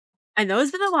I know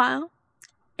it's been a while,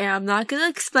 and I'm not gonna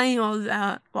explain all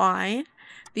that why,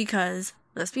 because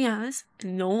let's be honest,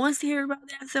 no one wants to hear about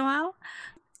that in a while.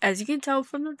 As you can tell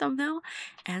from the thumbnail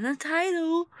and the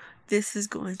title, this is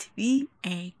going to be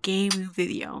a gaming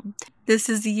video. This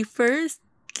is the first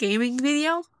gaming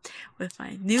video with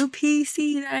my new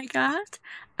PC that I got.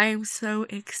 I am so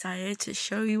excited to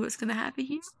show you what's gonna happen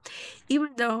here.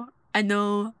 Even though I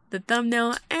know the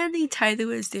thumbnail and the title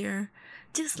is there,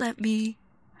 just let me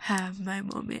have my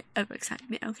moment of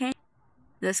excitement, okay?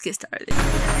 Let's get started.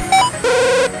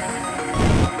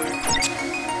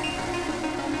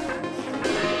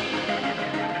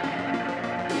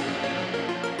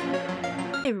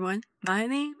 Hey everyone, my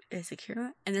name is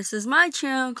Akira, and this is my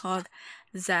channel called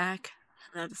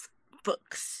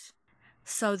ZaqlovesBooks.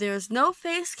 So there's no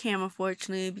face cam,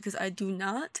 unfortunately, because I do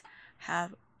not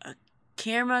have a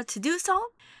camera to do so,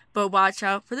 but watch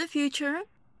out for the future.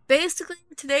 Basically,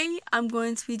 today I'm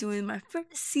going to be doing my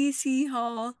first CC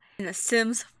haul in The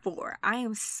Sims 4. I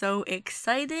am so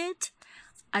excited.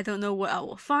 I don't know what I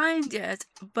will find yet,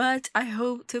 but I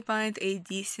hope to find a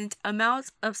decent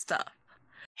amount of stuff.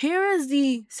 Here is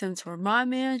the Sims 4 mod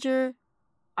manager.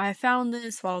 I found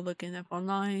this while looking up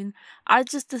online. I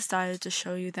just decided to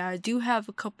show you that I do have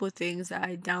a couple of things that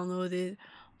I downloaded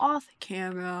off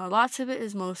camera. Lots of it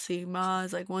is mostly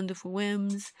mods like Wonderful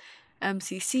Whims,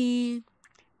 MCC,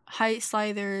 height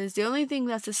sliders. The only thing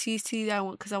that's a CC that I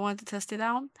want because I wanted to test it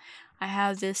out, I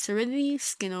have this Serenity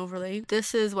skin overlay.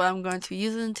 This is what I'm going to be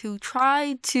using to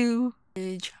try to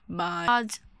manage my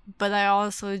mods, but I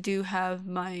also do have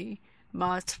my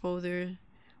mods folder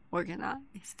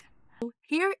organized. So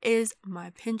here is my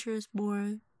Pinterest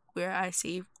board where I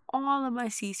save all of my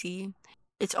CC.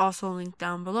 It's also linked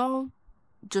down below,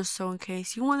 just so in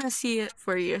case you want to see it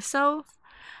for yourself.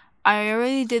 I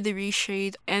already did the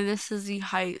reshade, and this is the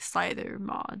height slider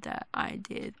mod that I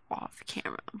did off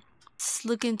camera. Let's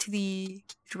look into the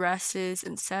dresses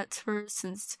and sets first,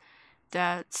 since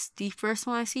that's the first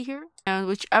one I see here. And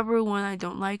whichever one I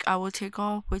don't like, I will take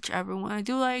off. Whichever one I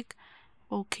do like,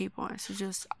 we'll keep on. So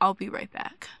I'll be right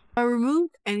back. I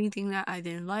removed anything that I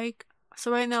didn't like.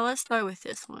 So right now, let's start with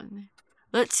this one.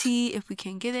 Let's see if we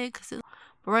can get it. But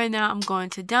right now, I'm going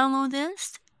to download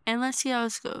this, and let's see how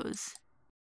this goes.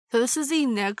 So this is the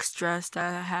next dress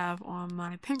that I have on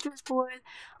my Pinterest board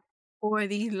for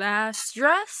the last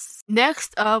dress.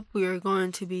 Next up, we are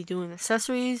going to be doing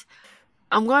accessories.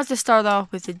 I'm going to start off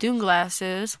with the Dune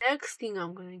glasses. Next thing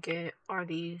I'm going to get are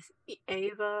these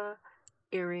Ava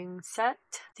earring set.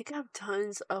 I think I have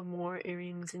tons of more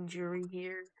earrings and jewelry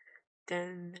here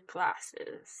than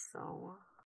glasses. So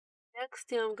next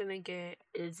thing I'm going to get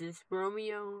is this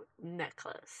Romeo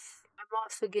necklace. I'm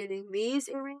also getting these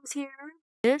earrings here.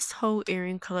 This whole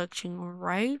earring collection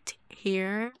right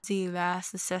here, the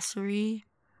last accessory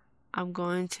I'm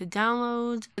going to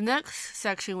download. The next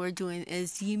section we're doing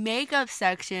is the makeup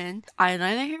section.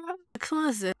 Eyeliner here. Next one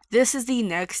is this. This is the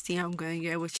next thing I'm going to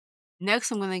get, which next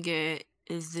I'm going to get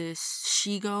is this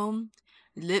Shigo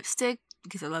lipstick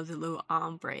because I love the little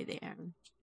ombre there.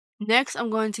 Next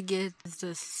I'm going to get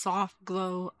this soft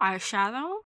glow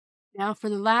eyeshadow. Now for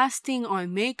the last thing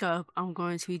on makeup, I'm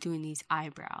going to be doing these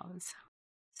eyebrows.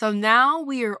 So now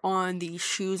we are on the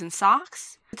shoes and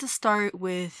socks. Let's start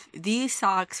with these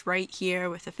socks right here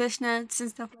with the fishnets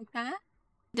and stuff like that.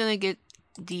 I'm gonna get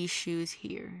these shoes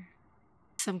here.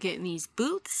 So I'm getting these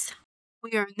boots.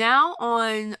 We are now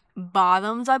on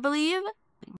bottoms, I believe.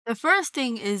 The first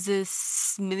thing is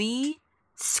this mini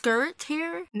skirt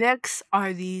here. Next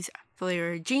are these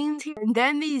flare jeans here, and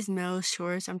then these male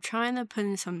shorts. I'm trying to put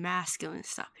in some masculine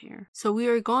stuff here. So we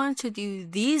are going to do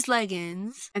these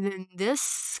leggings, and then this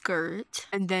skirt,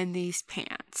 and then these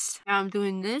pants. Now I'm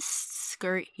doing this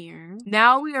skirt here.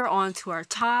 Now we are on to our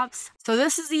tops. So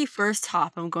this is the first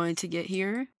top I'm going to get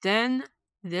here. Then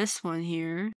this one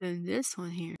here, then this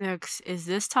one here. Next is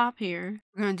this top here.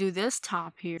 We're gonna do this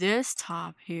top here,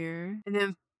 and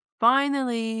then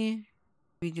finally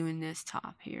be doing this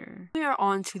top here. We are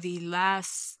on to the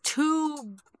last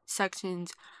two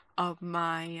sections of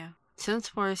my Sims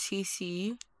 4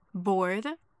 CC board.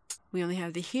 We only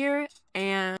have the hair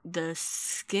and the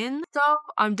skin. So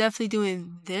I'm definitely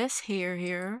doing this hair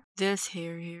here, this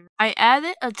hair here. I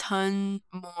added a ton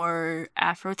more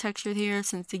afro texture here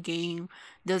since the game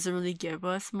doesn't really give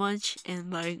us much in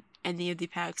like any of the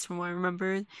packs from what I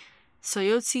remembered. So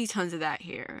you'll see tons of that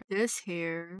here. This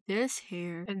hair,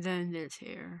 and then this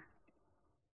hair.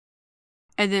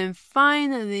 And then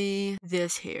finally,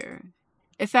 this hair.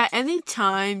 If at any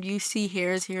time you see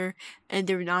hairs here and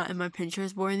they're not in my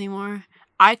Pinterest board anymore,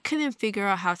 I couldn't figure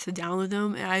out how to download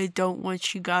them, and I don't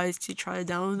want you guys to try to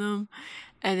download them.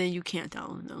 and then you can't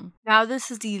download them. Now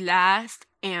this is the last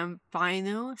and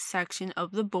final section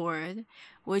of the board,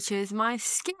 which is my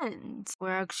skins. We're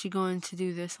actually going to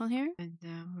do this one here, and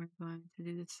then we're going to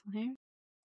do this one here,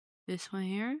 this one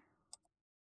here.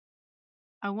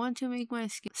 I want to make my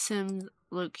Sims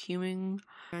look human.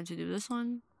 I'm going to do this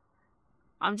one.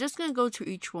 I'm just going to go to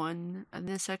each one in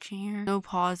this section here. No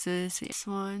pauses. This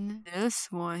one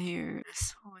here,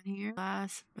 this one here.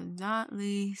 Last but not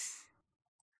least,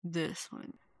 this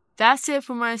one. That's it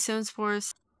for my Sims 4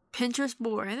 Pinterest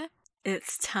board.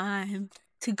 It's time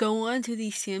to go on to the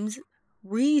Sims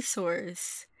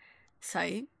resource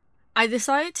site. I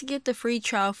decided to get the free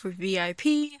trial for VIP.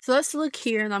 So let's look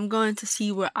here, and I'm going to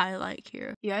see what I like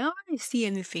here. Yeah, I don't really see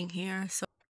anything here, so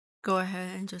go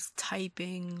ahead and just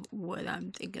typing what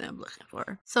I'm thinking I'm looking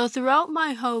for. So throughout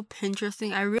my whole Pinterest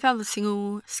thing, I really found a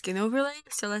single skin overlay.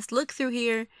 So let's look through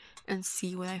here and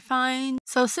see what I find.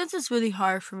 So since it's really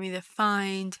hard for me to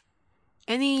find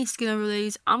any skin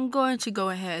overlays, I'm going to go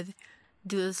ahead,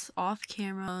 do this off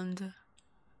camera, and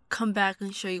come back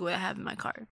and show you what I have in my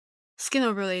cart. Skin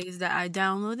overlays that I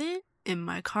downloaded in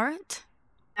my cart.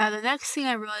 Now the next thing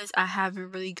I realized I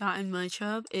haven't really gotten much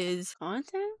of is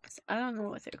contacts. I don't know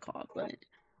what they're called, but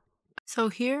so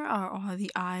here are all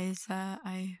the eyes that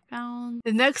I found.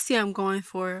 The next thing I'm going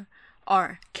for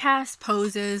are cast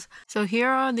poses. So here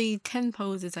are the 10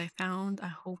 poses I found. I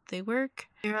hope they work.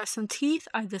 Here are some teeth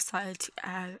I decided to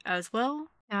add as well.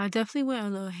 Now I definitely went a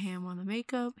little ham on the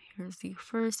makeup. Here's the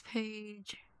first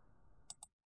page.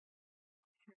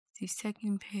 The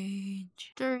second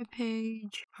page, third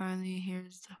page, finally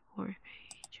here's the fourth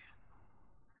page.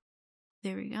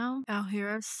 There we go. Now here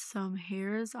are some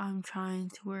hairs I'm trying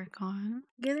to work on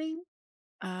getting.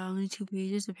 Only 2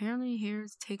 pages. Apparently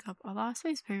hairs take up a lot of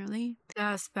space apparently.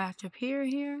 Last batch of hair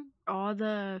here. All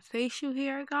the facial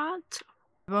hair I got.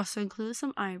 I've also included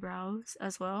some eyebrows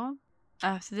as well.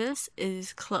 After this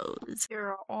is clothes. Here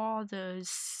are all the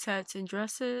sets and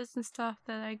dresses and stuff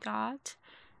that I got.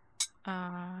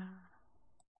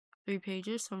 3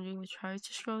 pages, so I'm going to try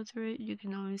to scroll through it. You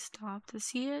can always stop to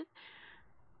see it.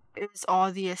 It's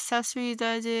all the accessories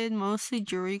that I did, mostly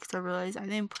jewelry, because I realized I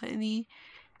didn't put any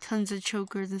tons of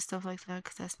chokers and stuff like that,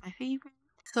 because that's my favorite.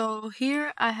 So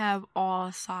here I have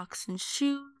all socks and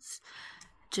shoes,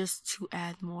 just to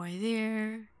add more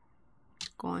there.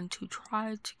 Going to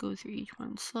try to go through each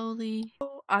one slowly.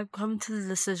 So I've come to the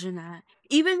decision that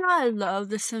even though I love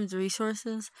the Sims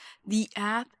resources, the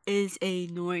app is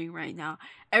annoying right now.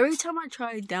 Every time I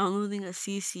try downloading a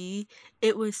CC,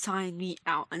 it would sign me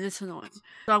out, and it's annoying.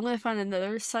 So I'm going to find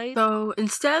another site. So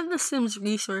instead of the Sims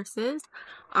resources,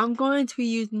 I'm going to be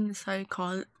using the site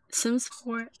called Sims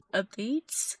 4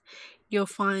 Updates. You'll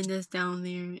find this down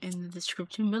there in the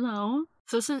description below.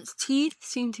 So since teeth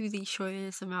seem to be the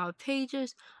shortest amount of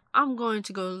pages, I'm going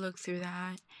to go look through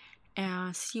that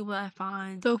and see what I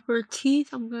find. So for teeth,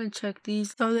 I'm going to check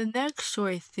these. So the next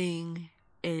short thing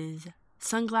is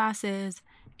sunglasses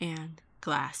and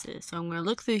glasses. So I'm going to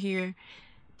look through here.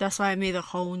 That's why I made a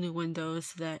whole new window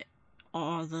so that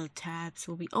all the tabs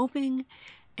will be open.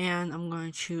 And I'm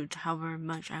going to choose however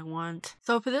much I want.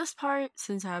 So for this part,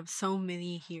 since I have so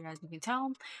many here as you can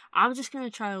tell, I'm just going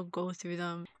to try to go through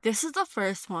them. This is the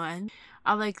first one.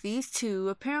 I like these two.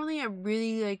 Apparently I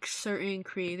really like certain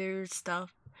creators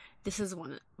stuff. This is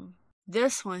one of them.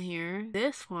 This one here.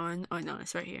 This one. Oh no,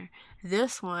 it's right here.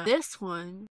 This one. This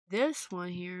one. This one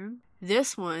here.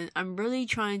 This one. I'm really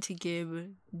trying to give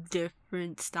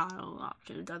different style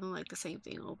options. I don't like the same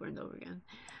thing over and over again.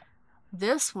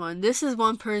 This is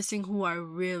one person who I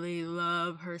really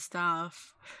love her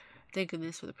stuff. Thank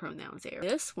goodness for the pronouns there.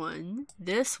 This one,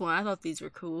 I thought these were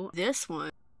cool. This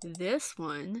one, this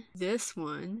one, this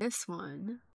one, this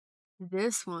one,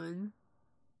 this one,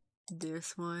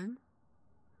 this one,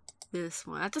 this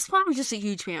one. At this point, I'm just a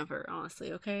huge fan of her,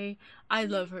 honestly, okay? I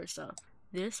love her stuff.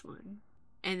 This one.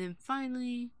 And then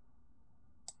finally,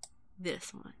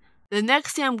 this one. The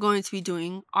next thing I'm going to be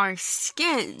doing are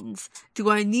skins. Do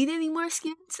I need any more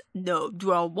skins? No.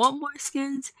 Do I want more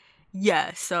skins?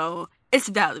 Yeah, so it's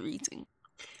valid reason.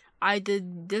 I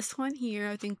did this one here.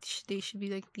 I think they should be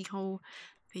like the whole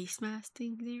face mask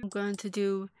thing there. I'm going to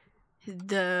do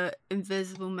the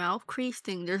invisible mouth crease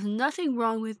thing. There's nothing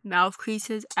wrong with mouth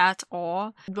creases at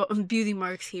all. But beauty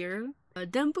marks here.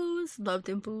 Dimples. Love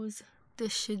dimples.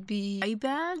 This should be eye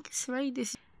bags, right?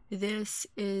 This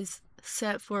is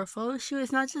set for a photo shoot.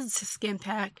 It's not just a skin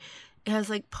pack. It has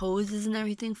like poses and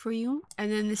everything for you.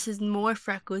 And then this is more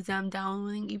freckles that I'm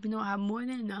downloading, even though I have more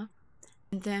than enough.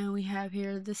 And then we have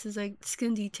here, this is like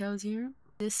skin details here.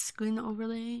 This skin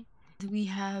overlay. We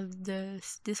have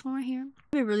this one right here.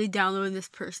 I've been really downloading this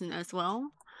person as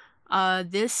well.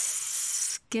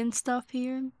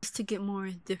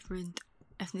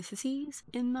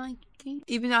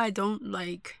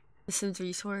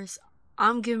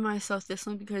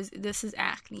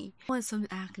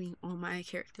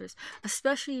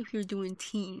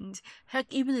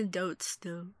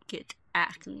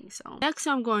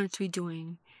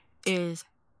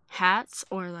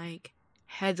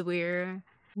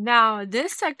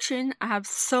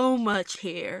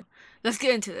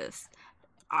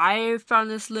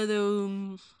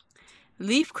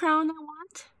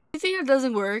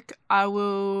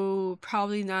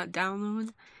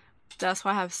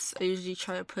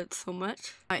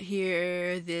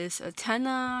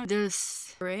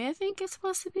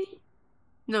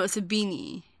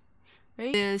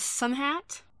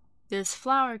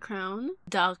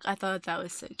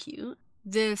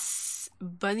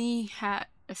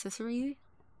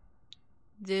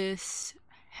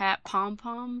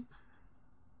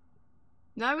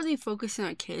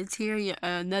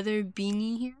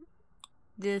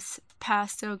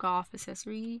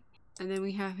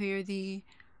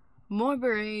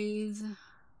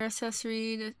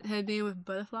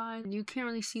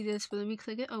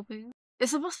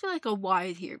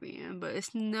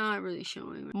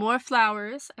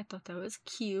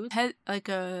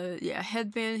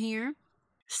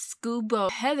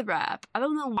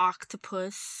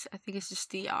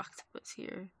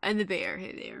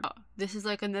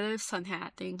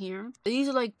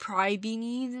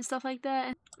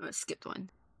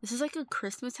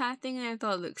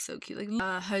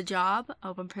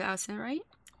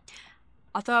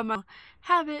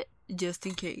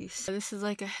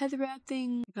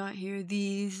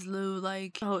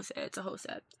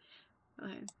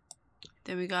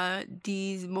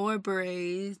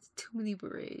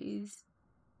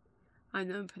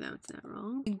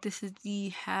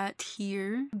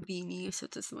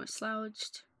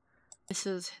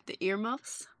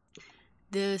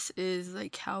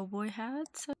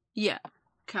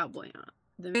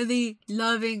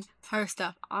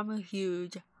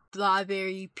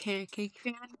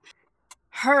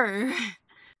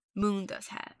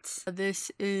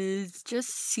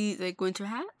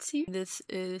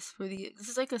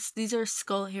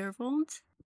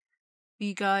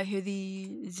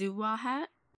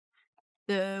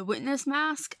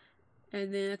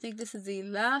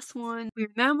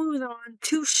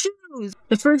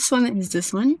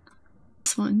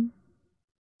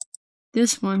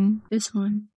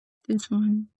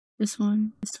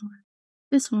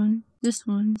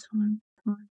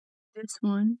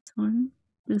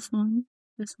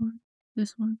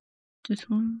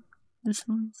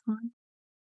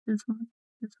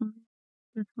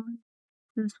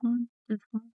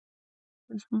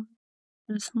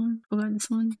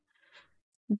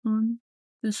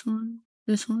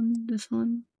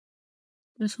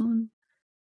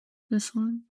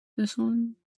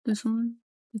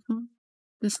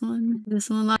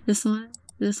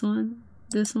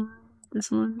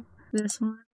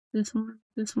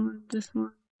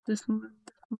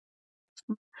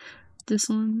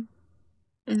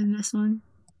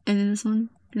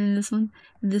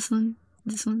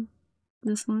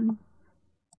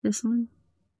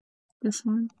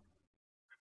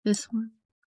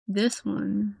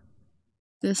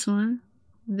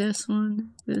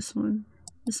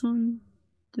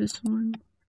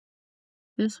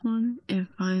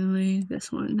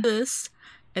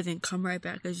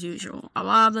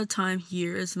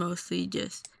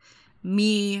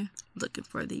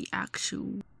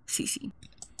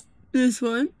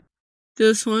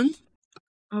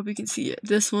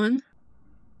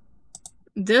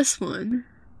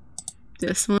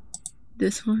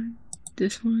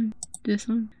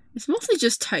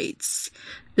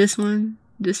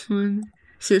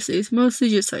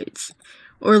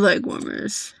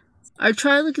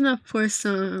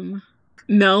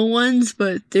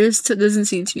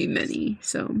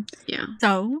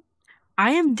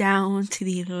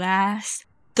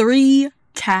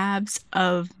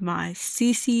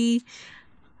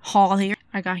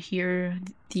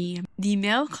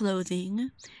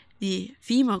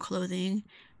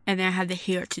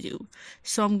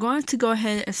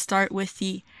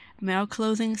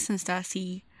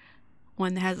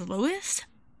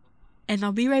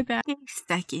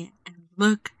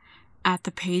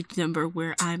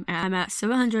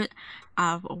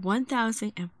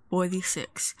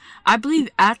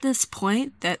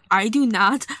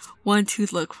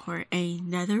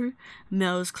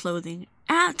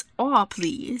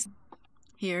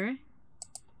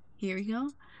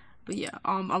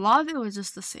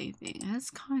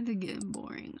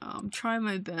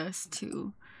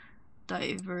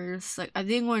 diverse. Like, I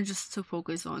didn't want just to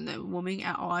focus on the woman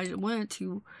at all. I wanted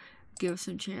to give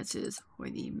some chances for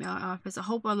the male outfits. I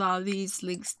hope a lot of these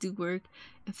links do work.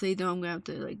 If they don't, I'm gonna have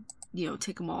to, like, you know,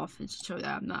 take them off and show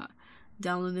that I'm not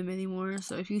downloading them anymore.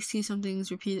 So if you see some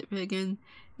things repeated again,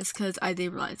 it's because I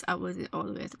did realize I wasn't all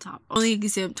the way at the top. Only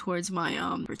exempt towards my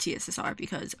for TSSR,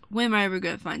 because when am I ever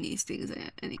gonna find these things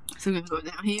at any? So I'm gonna go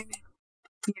down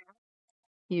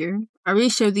here. I already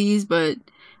showed these, but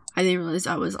I didn't realize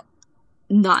I was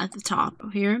not at the top.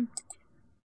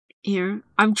 Here,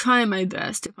 I'm trying my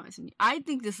best to find something. I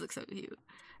think this looks so cute.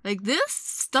 Like, this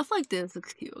stuff like this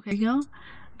looks cute. Okay, here we go.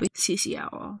 But CC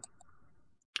owl.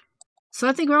 So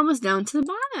I think we're almost down to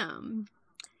the bottom.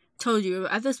 Told you,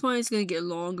 at this point it's gonna get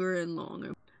longer and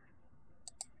longer.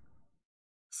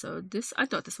 So this, I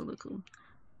thought this would look cool.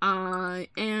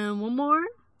 And one more,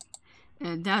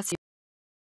 and that's it.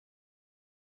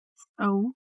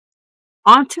 So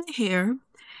onto the hair.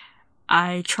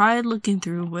 I tried looking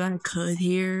through what I could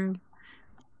here.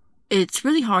 It's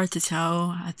really hard to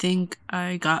tell. I think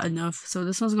I got enough. So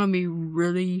this one's gonna be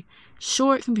really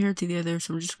short compared to the other.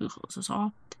 So I'm just gonna close this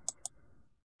off.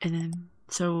 And then,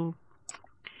 so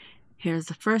here's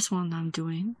the first one I'm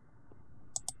doing.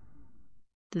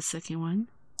 The second one.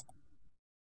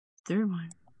 Third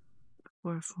one.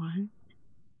 Fourth one.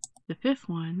 The fifth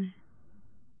one.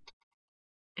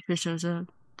 If it shows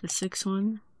up. The sixth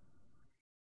one.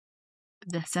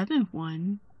 The seventh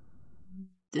one.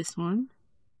 This one.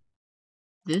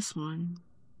 This one.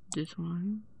 This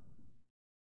one.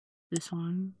 This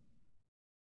one.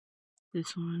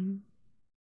 This one.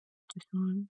 This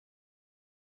one.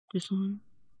 This one.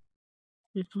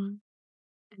 This one.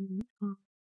 And this one.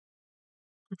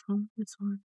 This one. This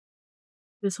one.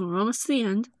 This one. We're almost to the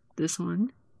end. This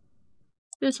one.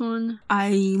 This one.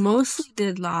 I mostly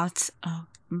did lots of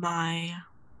my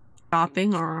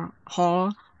shopping or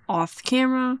haul off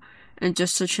camera and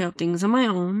just searching up things on my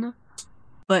own.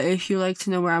 But if you like to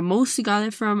know where I mostly got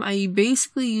it from, I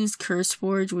basically used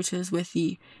CurseForge, which is with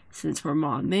the Since We're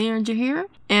Mod Manager here.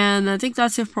 And I think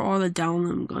that's it for all the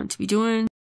download I'm going to be doing.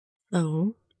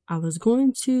 So I was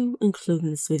going to include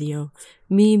in this video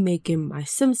me making my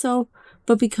sim self,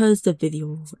 but because the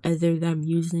video editor that I'm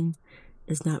using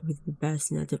is not really the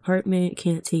best in that department, it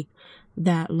can't take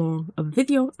that long of a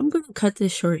video, I'm going to cut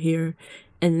this short here.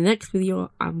 In the next video,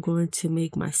 I'm going to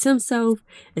make my sim self.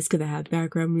 It's going to have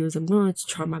background music. I'm going to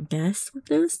try my best with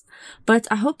this. But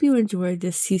I hope you enjoyed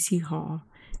this CC haul.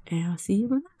 And I'll see you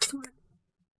in the next one.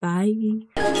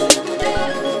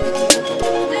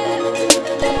 Bye.